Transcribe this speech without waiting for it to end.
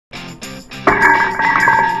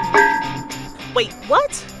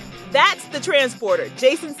What? That's the transporter.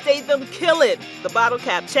 Jason Statham killing the bottle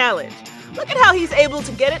cap challenge. Look at how he's able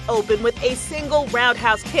to get it open with a single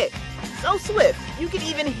roundhouse kick. So swift, you can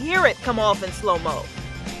even hear it come off in slow-mo.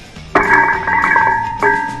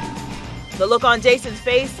 The look on Jason's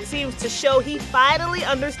face seems to show he finally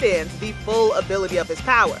understands the full ability of his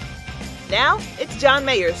power. Now, it's John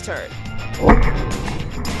Mayer's turn.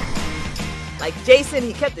 Like Jason,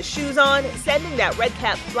 he kept the shoes on, sending that red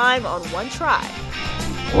cap flying on one try.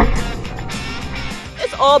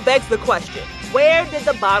 This all begs the question, where did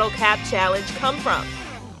the bottle cap challenge come from?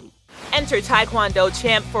 Enter Taekwondo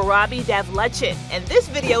champ Farabi Davlechin, and this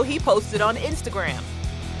video he posted on Instagram.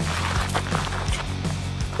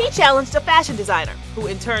 He challenged a fashion designer, who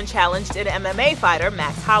in turn challenged an MMA fighter,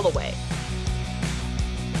 Max Holloway.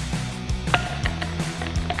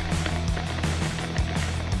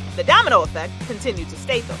 The domino effect continued to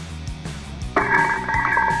Statham.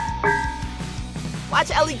 Watch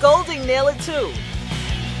Ellie Goulding nail it too.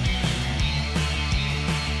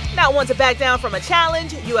 Not one to back down from a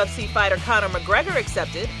challenge, UFC fighter Conor McGregor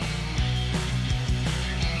accepted.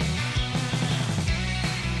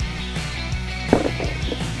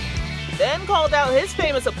 Then called out his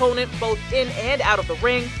famous opponent both in and out of the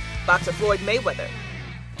ring, boxer Floyd Mayweather.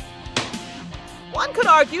 One could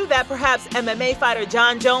argue that perhaps MMA fighter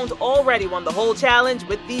Jon Jones already won the whole challenge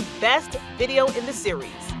with the best video in the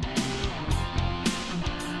series.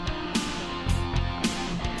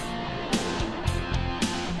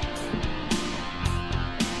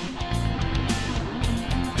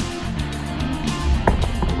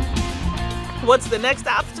 What's the next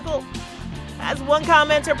obstacle? As one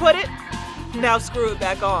commenter put it, now screw it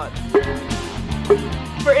back on.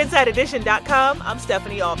 For InsideEdition.com, I'm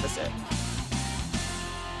Stephanie Officer.